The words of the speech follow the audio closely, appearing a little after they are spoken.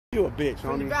You a bitch,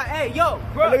 homie. Hey, yo,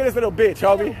 bro. Look at this little bitch,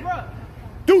 homie. Bro.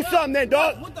 Do something then,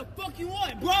 dog. What the fuck you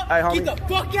want, bro? Hey, homie. Get the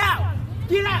fuck out.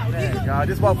 Get out, Man, nigga. God,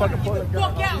 this motherfucker pulling a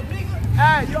gun. Fuck out, nigga.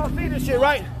 Hey, y'all see this shit,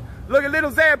 right? Look at Lil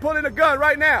Xan pulling a gun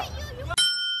right now.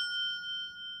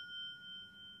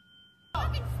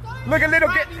 Look at Lil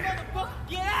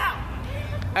Get out.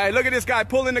 Hey, look at this guy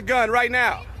pulling the gun right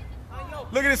now.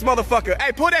 Look at this motherfucker.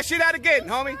 Hey, pull that shit out again,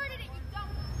 homie.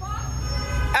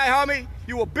 Hey, homie,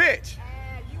 you a bitch.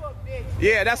 You a bitch.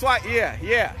 Yeah, that's why. Yeah.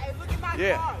 Hey, look at my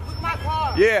car. Look at my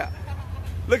car. Yeah.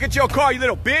 Look at your car, you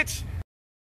little bitch.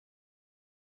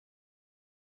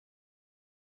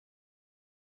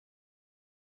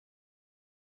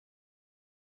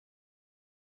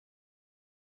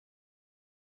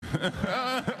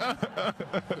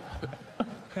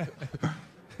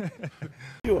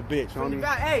 You a bitch, homie.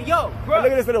 Hey, yo, bro.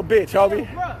 Look at this little bitch,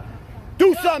 homie. Bro.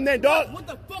 Do something then, dog. What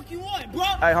the fuck you want, bro?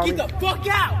 Hey, homie. Get the fuck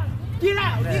out. Get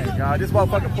out, Man, nigga. God, this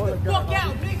motherfucker pulling a gun. Fuck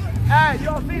out, nigga. Hey,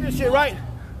 y'all see this shit, right?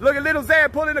 Look at Lil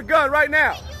Xan pulling a gun right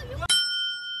now.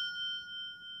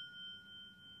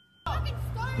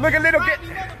 Look at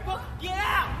Get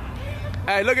out.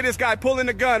 Hey, look at this guy pulling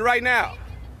the gun right now.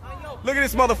 Look at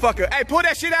this motherfucker. Hey, pull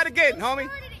that shit out again, homie.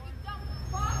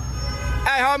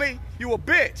 Hey, homie, you a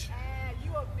bitch.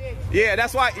 You a bitch. Yeah,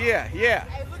 that's why. Yeah.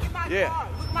 Hey, look at my car.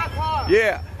 Look at my car.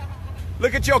 Yeah.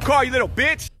 Look at your car, you little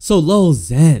bitch. So Lil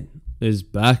Xan is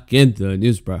back in the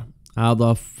news, bro. How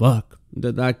the fuck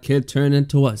did that kid turn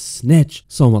into a snitch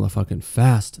so motherfucking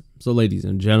fast? So ladies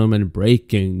and gentlemen,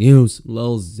 breaking news.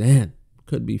 Lil Xan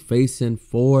could be facing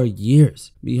 4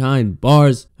 years behind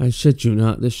bars. I shit you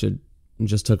not, this shit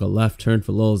just took a left turn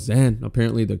for Lil Xan.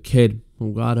 Apparently the kid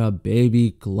who got a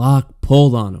baby Glock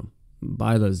pulled on him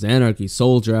by the Xanarchy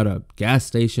soldier at a gas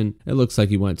station. It looks like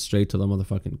he went straight to the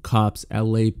motherfucking cops,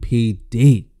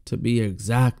 LAPD to be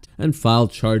exact, and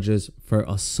filed charges for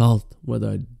assault with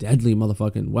a deadly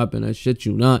motherfucking weapon. I shit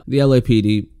you not. The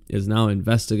LAPD is now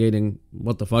investigating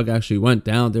what the fuck actually went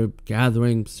down. They're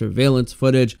gathering surveillance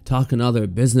footage, talking to other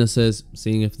businesses,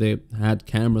 seeing if they had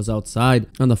cameras outside.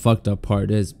 And the fucked up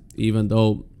part is, even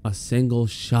though a single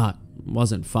shot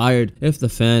wasn't fired, if the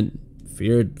fan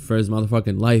feared for his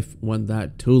motherfucking life when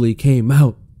that Thule came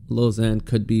out, Lil Xan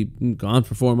could be gone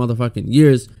for 4 motherfucking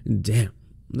years. Damn,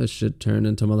 this shit turned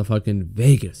into motherfucking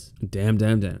Vegas. Damn.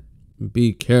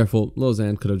 Be careful. Lil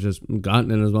Xan could have just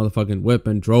gotten in his motherfucking whip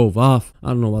and drove off. I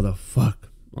don't know why the fuck.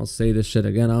 I'll say this shit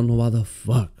again. I don't know why the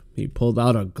fuck he pulled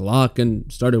out a Glock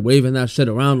and started waving that shit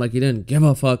around like he didn't give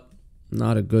a fuck.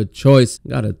 Not a good choice.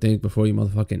 Gotta think before you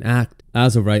motherfucking act.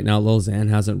 As of right now, Lil Xan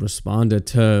hasn't responded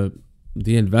to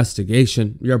the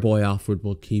investigation. Your boy Alfred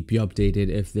will keep you updated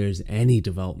if there's any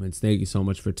developments. Thank you so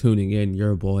much for tuning in.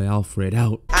 Your boy Alfred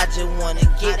out. I just wanna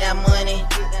get that money.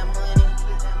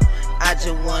 I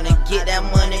just wanna get that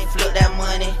money, flip that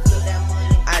money.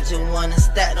 I just wanna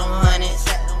stack them hundreds.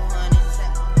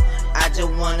 I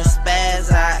just wanna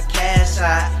spaz out, cash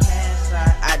out.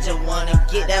 I just wanna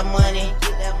get that money.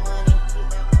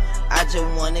 I just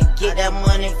wanna get that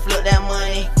money, flip that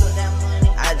money.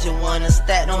 I just wanna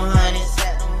stack them hundreds.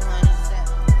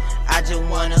 I just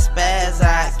wanna spaz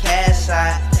out, cash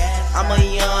out. I'm a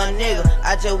young nigga,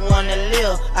 I just wanna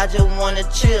live, I just wanna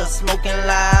chill. Smoking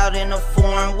loud in a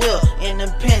foreign wheel,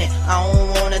 independent, I don't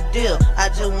want a deal. I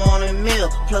just want a meal,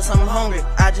 plus I'm hungry,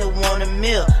 I just want a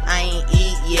meal. I ain't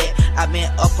eat yet, I been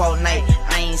up all night,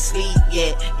 I ain't sleep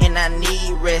yet, and I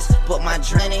need rest, but my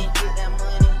drinking.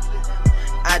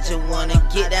 I just wanna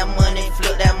get that money,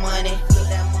 flip that money.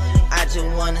 I just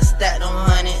wanna stack them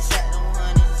hundreds.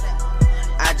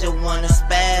 I just wanna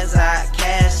spaz out,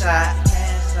 cash out.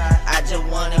 I just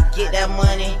wanna get that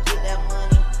money.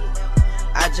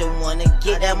 I just wanna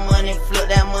get that money, flip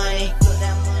that money.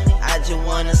 I just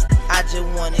wanna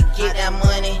get that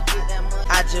money.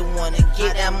 I just wanna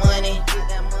get that money.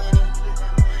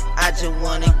 I just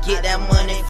wanna get that money,